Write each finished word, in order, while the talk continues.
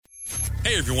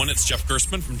Hey everyone, it's Jeff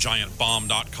Gerstmann from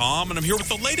GiantBomb.com, and I'm here with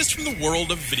the latest from the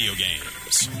world of video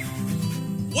games.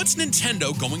 What's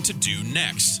Nintendo going to do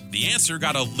next? The answer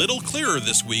got a little clearer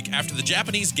this week after the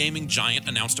Japanese gaming giant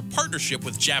announced a partnership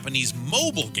with Japanese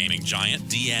mobile gaming giant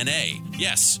DeNA.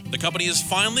 Yes, the company is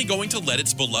finally going to let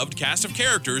its beloved cast of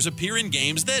characters appear in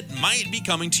games that might be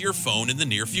coming to your phone in the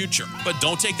near future. But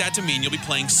don't take that to mean you'll be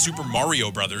playing Super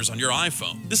Mario Bros. On your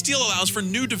iPhone. This deal allows for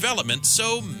new development,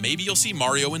 so maybe you'll see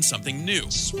Mario in something new.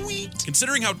 Sweet!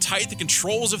 Considering how tight the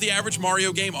controls of the average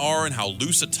Mario game are and how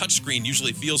loose a touchscreen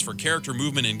usually feels for character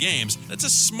movement in games, that's a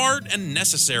smart and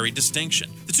necessary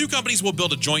distinction. The two companies will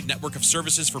build a joint network of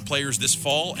services for players this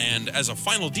fall, and as a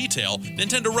final detail,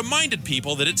 Nintendo reminded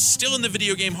people that it's still in the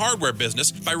video game hardware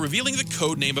business by revealing the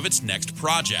code name of its next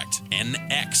project,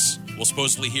 NX. We'll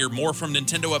supposedly hear more from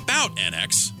Nintendo about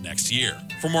NX next year.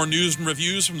 For more news and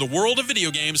reviews from the world of video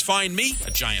games, find me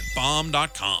at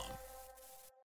GiantBomb.com.